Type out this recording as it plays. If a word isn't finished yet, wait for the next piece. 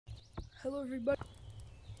Hello everybody,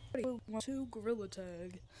 welcome to Gorilla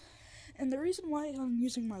Tag. And the reason why I'm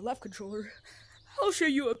using my left controller, I'll show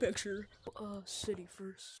you a picture. City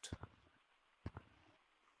first.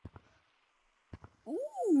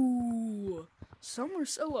 Ooh, summer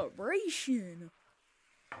celebration.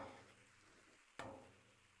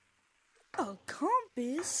 A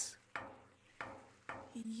compass?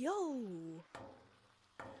 Yo,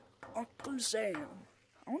 Uncle Sam.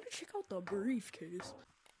 I want to check out the briefcase.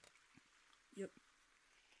 Yep.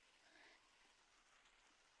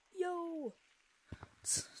 Yo!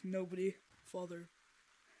 Nobody. Father.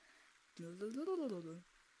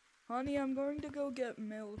 Honey, I'm going to go get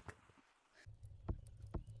milk.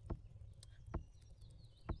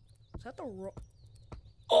 Is that the wrong?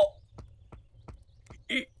 Oh!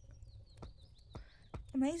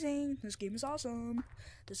 Amazing. This game is awesome.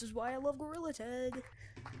 This is why I love Gorilla Tag.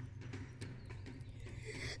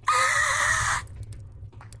 Ah!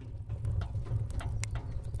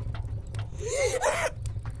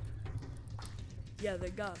 Yeah, they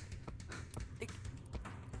got.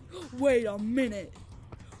 Wait a minute.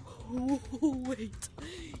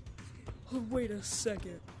 Wait a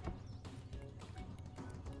second.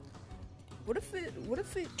 What if it?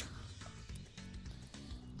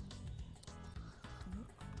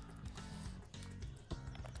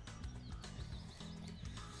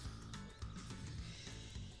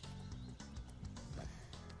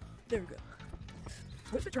 There we go.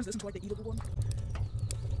 What if it turns this into like the eatable one?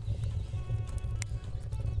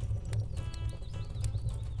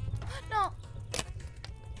 No!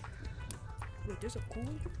 Wait, there's a cooler?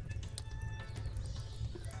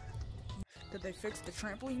 Did they fix the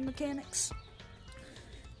trampoline mechanics?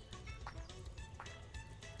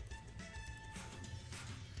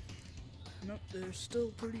 Nope, they're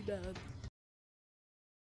still pretty bad.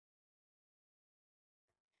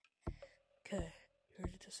 Okay,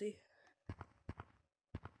 ready to see?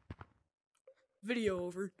 Video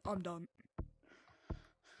over. I'm done.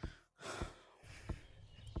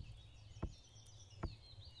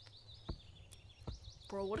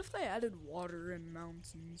 Bro, what if they added water and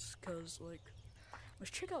mountains? Cause like, let's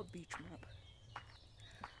check out beach map.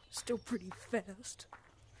 Still pretty fast.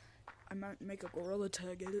 I might make a Gorilla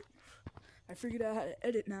Tag edit. I figured out how to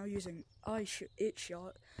edit now using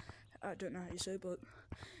itshot. I don't know how you say it, but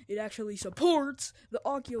it actually supports the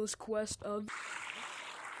Oculus Quest of.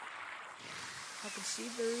 I can see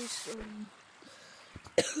there's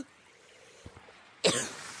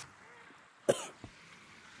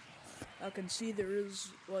I can see there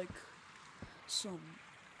is like some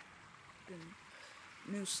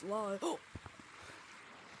new slide.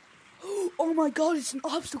 Oh my god, it's an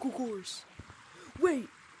obstacle course. Wait.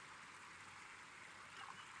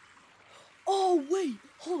 Oh wait,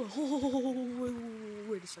 hold on,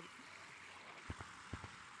 wait a second.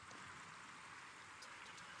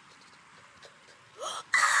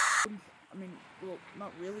 I mean, well,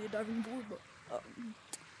 not really a diving board, but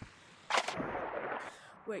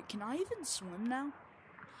wait, can I even swim now?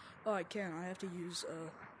 Oh, I can. I have to use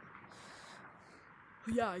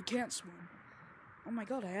yeah, I can't swim. Oh my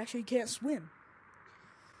god, I actually can't swim.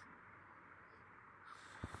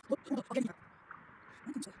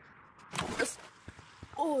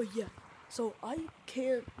 Oh yeah. So I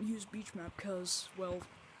can't use beach map because, well,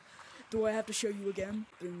 do I have to show you again?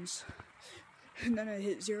 Things. And then I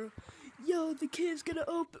hit 0. Yo, the cave's gonna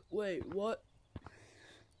open. Wait, what?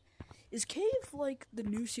 Is cave like the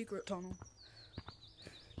new secret tunnel?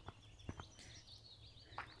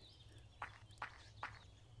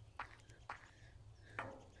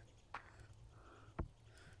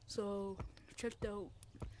 So, checked out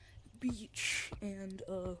beach and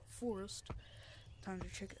forest. Time to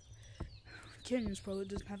check it. Canyons probably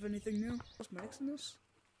doesn't have anything new. What's Max in this?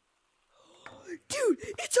 Dude,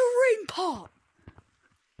 it's a ring pop!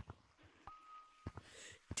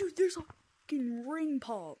 Dude, there's a fucking ring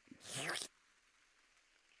pop.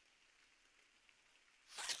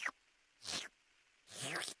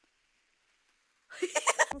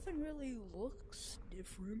 Nothing really looks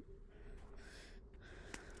different.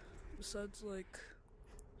 Besides, like,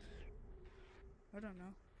 I don't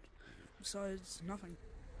know. Besides, nothing.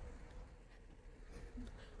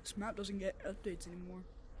 This map doesn't get updates anymore.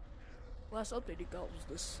 Last update it got was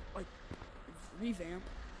this, like, revamp.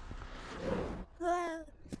 No!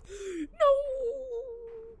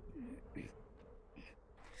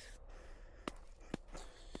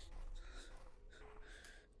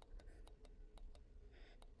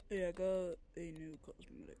 Yeah, I got a new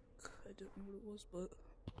cosmetic. I didn't know what it was, but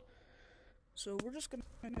so we're just gonna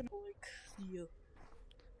like the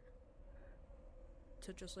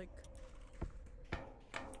to just like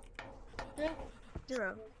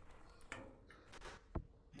 0.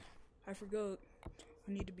 I forgot.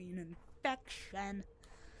 I need to be an infection.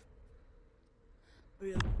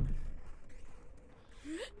 Really?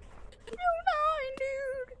 09,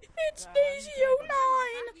 dude. It's Daisy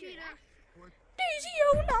 09. Daisy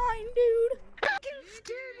 09, dude. You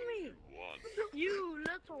scared me. You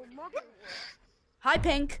little mother. Hi,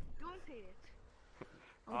 Pink. Don't say it.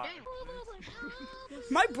 Oh, damn.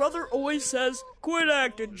 My brother always says, "Quit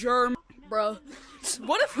acting, Germ." Bruh.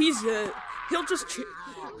 What if he's it? He'll just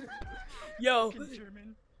Yo.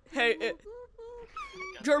 Hey,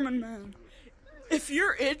 German man. If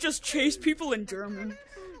you're it, just chase people in German.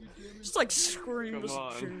 Just like scream those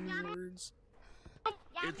German words.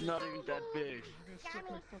 It's not even that big.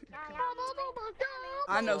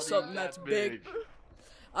 I know something that's big.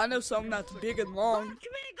 I know something that's big and long.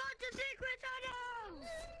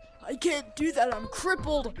 I can't do that, I'm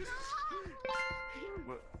crippled.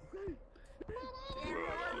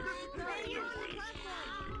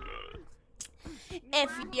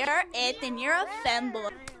 If you're it, then you're a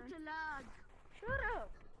femboy.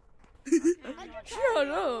 Shut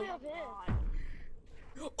up.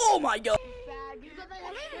 Oh my god.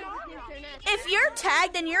 If you're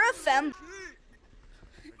tagged, then you're a fem.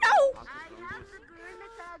 No.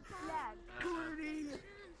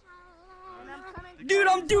 Dude,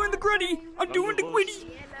 I'm doing the gritty. I'm doing the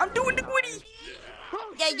gritty. I'm doing the gritty.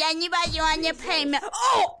 Yeah, anybody on your payment?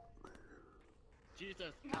 Oh.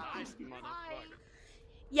 Jesus Christ, motherfucker.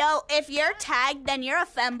 Yo, if you're tagged, then you're a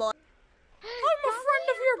femboy. I'm a friend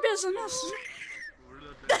of your business.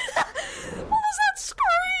 What was that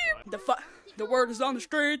scream? The word is on the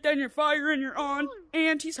street, then you're firing, you're on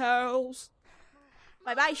Auntie's house.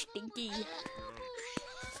 Bye-bye, Stinky.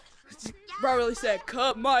 Bro really said,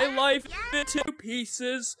 cut my life into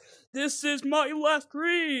pieces. This is my last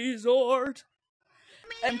resort.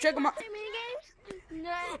 And check them out.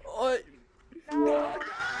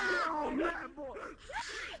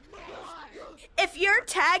 If you're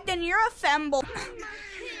tagged, then you're a femboy.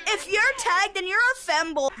 If you're tagged, then you're a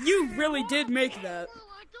femboy. You really did make that.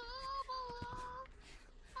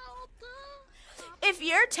 If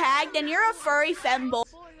you're tagged, then you're a furry femboy.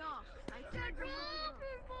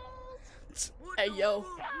 Hey, yo.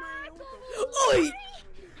 Oi!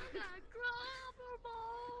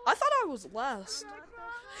 I thought I was last.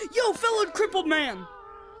 Yo, fellow crippled man.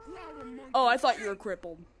 Oh, I thought you were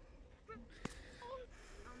crippled.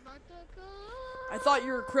 I thought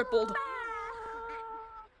you were crippled.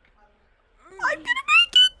 I'm gonna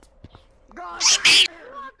make it!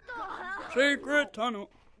 Secret tunnel.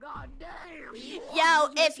 Yo,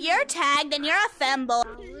 if you're tagged, then you're a femboy.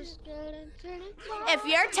 If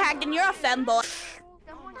you're tagged, then you're a femboy.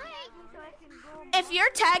 If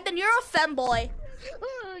you're tagged, then you're a femboy.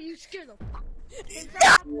 You scared the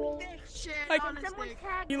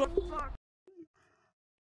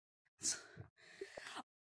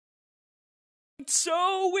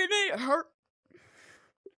So when it hurt.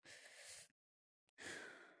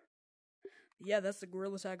 Yeah, that's the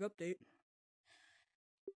Gorilla Tag update.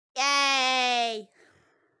 Yay!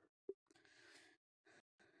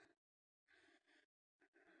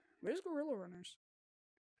 Where's Gorilla Runners?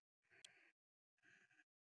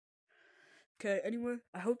 Okay, anyway,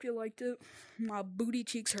 I hope you liked it. My booty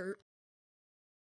cheeks hurt.